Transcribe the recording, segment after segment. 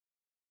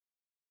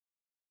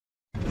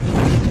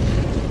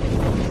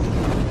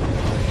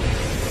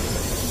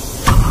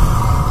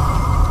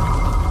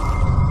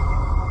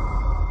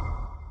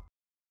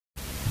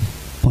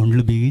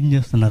పండ్లు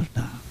బిగించేస్తున్నారట.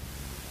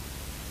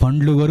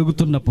 పండ్లు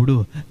కొరుకుతున్నప్పుడు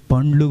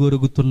పండ్లు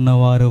కొరుకుతున్న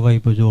వారి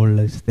వైపు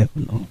చూడలేదు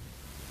స్టెఫను.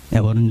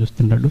 ఎవరిని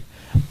చూస్తున్నాడు?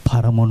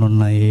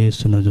 పరమునున్న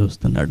యేసును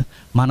చూస్తున్నాడు.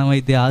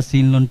 మనమైతే ఆ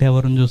సీన్లు ఉంటే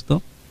ఎవరిని చూస్తాం?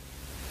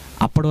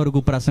 అప్పటి వరకు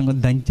ప్రసంగం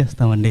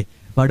దంచేస్తామండి.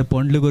 వాడు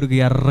పండ్లు కొరకు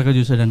ఎర్రగా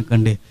చూసాడు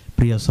అనుకోండి,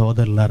 ప్రియ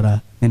సోదరులారా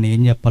నేను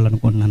ఏం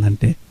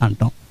చెప్పాలనుకుంటున్నానంటే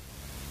అంటాం.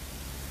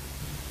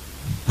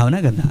 అవునా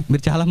కదా?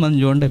 మీరు చాలామంది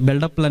చూడండి,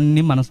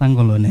 బిల్డప్లన్నీ మన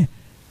సంఘంలోనే.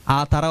 ఆ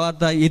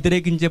తర్వాత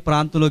వ్యతిరేకించే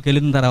ప్రాంతంలోకి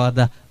వెళ్ళిన తర్వాత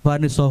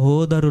వారిని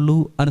సహోదరులు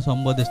అని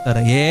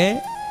సంబోధిస్తారు.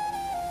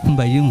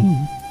 భయం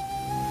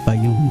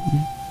భయం.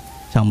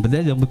 చంపితే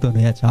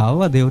చంపుతాను,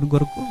 చావా దేవుని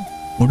కొరకు,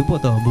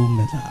 ఉడిపోతావు భూమి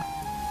మీద,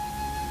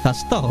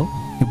 చస్తావు.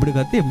 ఇప్పుడు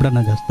కత్తి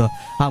ఎప్పుడన్నా చేస్తావు.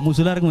 ఆ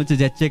ముసలారికి వచ్చి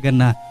చచ్చే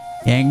కన్నా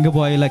యంగ్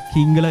బాయ్లా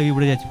కింగ్లా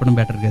ఇప్పుడు చచ్చిపోవడం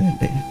బెటర్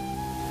కదండి.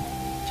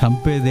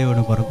 చంపే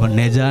దేవుని కొరకు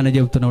నిజాన్ని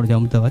చెబుతున్నప్పుడు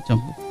చంపుతావా?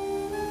 చంపు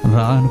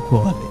రా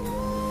అనుకోవాలి.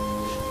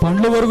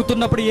 పండ్లు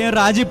కొరుకుతున్నప్పుడు ఏం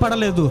రాజీ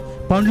పడలేదు.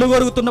 పండ్లు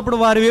కొరుకుతున్నప్పుడు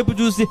వారి వైపు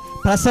చూసి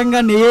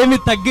ప్రసంగాన్ని ఏమీ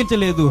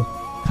తగ్గించలేదు.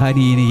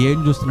 కానీ ఈయన ఏం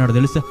చూస్తున్నాడు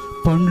తెలుసా?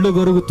 పండ్లు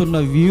కొరుకుతున్న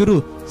వీరు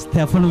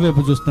స్టెఫను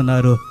వైపు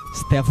చూస్తున్నారు.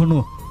 స్టెఫను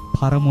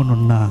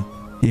పరమునున్న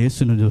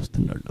యేసును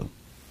చూస్తున్నాడు.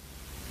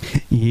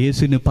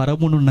 యేసుని,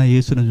 పరమునున్న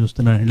యేసును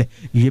చూస్తున్నాడండి.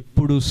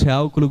 ఎప్పుడు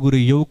సేవకుల గురి,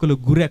 యువకుల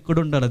గురి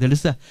ఎక్కడుండాలో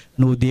తెలుసా?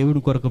 నువ్వు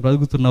దేవుని కొరకు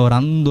బ్రతుకుతున్నవారు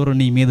అందరూ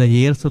నీ మీద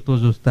ఏర్సతో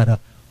చూస్తారా,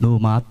 నువ్వు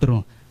మాత్రం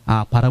ఆ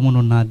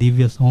పరమునున్న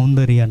దివ్య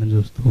సౌందర్యాన్ని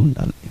చూస్తూ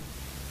ఉండాలి.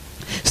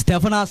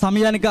 స్టెఫన్ ఆ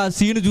సమయానికి ఆ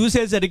సీను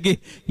చూసేసరికి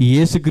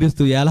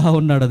యేసుక్రీస్తు ఎలా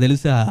ఉన్నాడో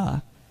తెలుసా?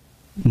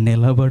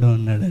 నిలబడి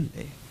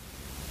ఉన్నాడండి.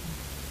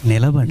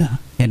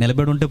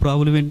 నిలబడి ఉంటే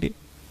ప్రాబ్లం ఏంటి?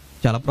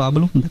 చాలా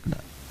ప్రాబ్లం ఉంది అక్కడ.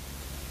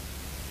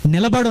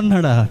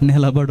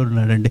 నిలబడి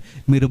ఉన్నాడండి.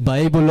 మీరు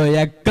బైబిల్లో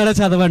ఎక్కడ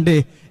చదవండి,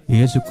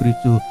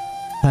 యేసుక్రీస్తు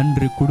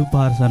తండ్రి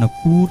కుడిపార్శ్వన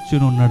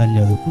కూర్చుని ఉన్నాడని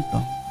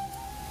చదువుకుంటాం.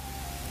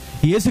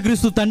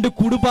 యేసుక్రీస్తు తండ్రి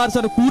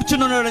కుడిపార్శ్వన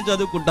కూర్చుని ఉన్నాడని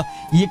చదువుకుంటాం.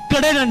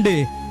 ఇక్కడేనండి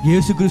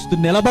యేసుక్రీస్తు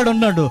నిలబడి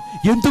ఉన్నాడు.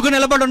 ఎందుకు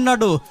నిలబడి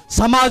ఉన్నాడు?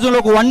 సమాజంలో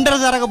ఒక వండర్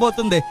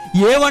జరగబోతుంది.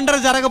 ఏ వండర్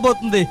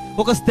జరగబోతుంది?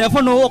 ఒక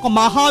స్టెఫను, ఒక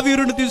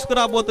మహావీరుని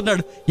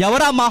తీసుకురాబోతున్నాడు.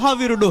 ఎవరా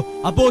మహావీరుడు?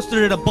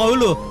 అపోస్తుడైన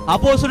పౌలు.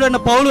 అపోస్తుడైన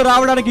పౌలు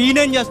రావడానికి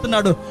ఈయనేం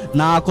చేస్తున్నాడు?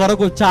 నా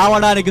కొరకు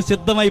చావడానికి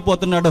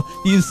సిద్ధమైపోతున్నాడు.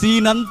 ఈ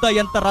సీన్ అంతా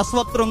ఎంత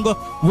రసవత్రంగా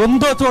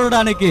ఉందో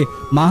చూడడానికి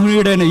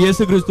మహనీయుడైన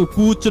యేసుక్రీస్తు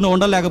కూర్చుని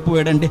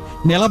ఉండలేకపోయాడండి,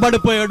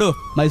 నిలబడిపోయాడు.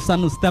 మై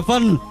సన్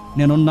స్టెఫన్,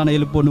 నేనున్నాను,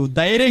 వెళ్ళిపో, నువ్వు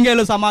ధైర్యంగా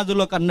వెళ్ళు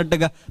సమాజంలోకి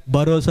అన్నట్టుగా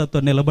భరోసాతో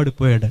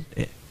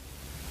నిలబడిపోయాడంటే.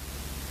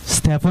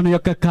 స్టెఫన్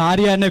యొక్క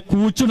కార్యాన్ని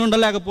కూర్చుని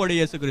ఉండలేకపోయాడు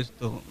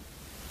యేసుక్రీస్తు.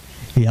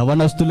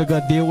 యవనస్తులుగా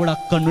దేవుడు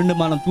అక్కడి నుండి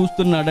మనం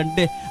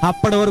చూస్తున్నాడంటే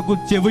అప్పటి వరకు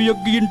చెవి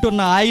యొగ్గి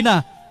వింటున్న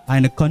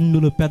ఆయన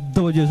కన్నులు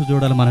పెద్దవి చేసి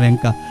చూడాలి మనం.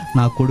 ఇంకా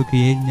నా కొడుకు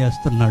ఏం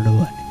చేస్తున్నాడు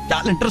అని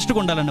చాలా ఇంట్రెస్ట్గా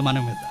ఉండాలండి మన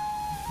మీద,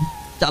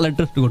 చాలా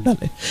ఇంట్రెస్ట్గా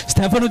ఉండాలి.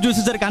 స్టెఫన్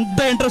చూసేసరికి అంత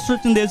ఇంట్రెస్ట్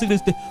వచ్చింది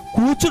యేసుక్రీస్తు.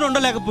 కూర్చుని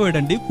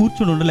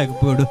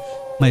ఉండలేకపోయాడు.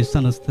 మై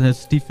సన్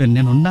స్టీఫెన్,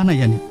 నేను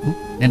ఉన్నానయ్యా నీకు,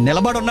 నేను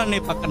నిలబడి ఉన్నాను నీ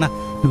పక్కన,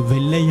 నువ్వు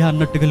వెళ్ళయ్యా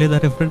అన్నట్టుగా లేదా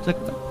రెఫరెన్స్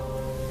అక్కడ?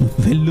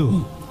 వెళ్ళు.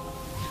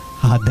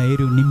 ఆ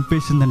ధైర్యం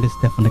నింపేసిందండి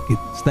స్టెఫన్కి.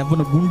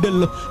 స్టెఫన్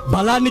గుండెల్లో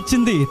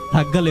బలాన్నిచ్చింది,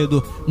 తగ్గలేదు.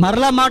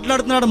 మరలా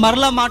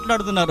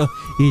మాట్లాడుతున్నారు.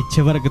 ఈ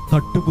చివరికి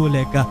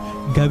తట్టుకోలేక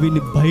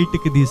గవిని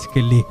బయటికి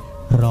తీసుకెళ్ళి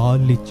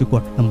రాళ్ళిచ్చి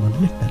కొట్టడం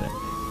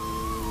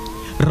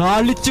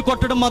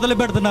మొదలు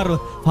పెడుతున్నారు.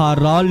 ఆ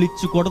రాళ్ళు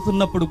ఇచ్చి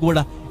కొడుతున్నప్పుడు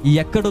కూడా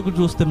ఎక్కడికి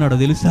చూస్తున్నాడో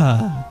తెలుసా?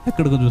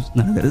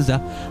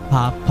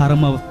 ఆ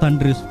పరమ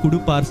తండ్రి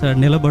కుడిపార్శ్వ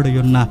నిలబడి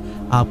ఉన్న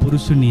ఆ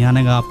పురుషుని,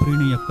 అనగా ఆ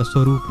ప్రియుని యొక్క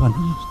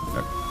స్వరూపాన్ని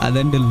చూస్తున్నాడు.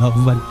 అదండి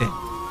లవ్ అంటే.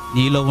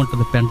 నీలో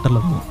ఉంటుంది పెంట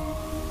లవ్.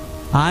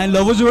 ఆయన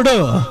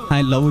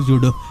లవ్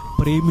చూడు.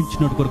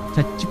 ప్రేమించినోడు కొరకు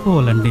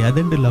చచ్చిపోవాలండి.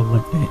 అదండి లవ్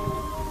అంటే.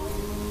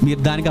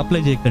 మీరు దానికి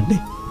అప్లై చేయకండి,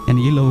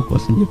 నేను ఈ లవ్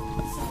కోసం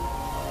చెప్తున్నాను.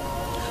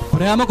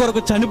 ప్రేమ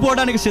కొరకు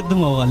చనిపోవడానికి సిద్ధం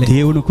అవ్వాలి.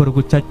 దేవుని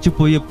కొరకు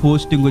చచ్చిపోయే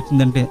పోస్టింగ్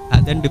వచ్చిందంటే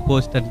అదండి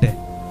పోస్ట్ అంటే.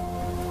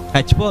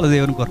 చచ్చిపోవాలి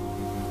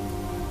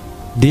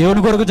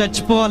దేవుని కొరకు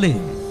చచ్చిపోవాలి.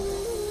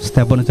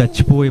 స్టెఫను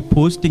చచ్చిపోయే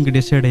పోస్టింగ్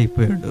డిసైడ్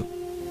అయిపోయాడు.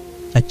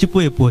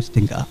 చచ్చిపోయే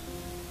పోస్టింగ్.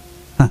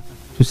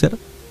 చూసారా?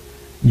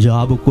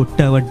 జాబు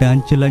కొట్టావంటే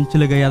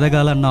అంచెలంచెలుగా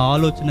ఎదగాలన్న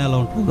ఆలోచన ఎలా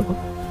ఉంటుందో,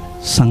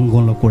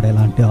 సంఘంలో కూడా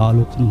ఎలాంటి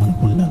ఆలోచన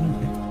మనకు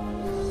ఉండాలంటే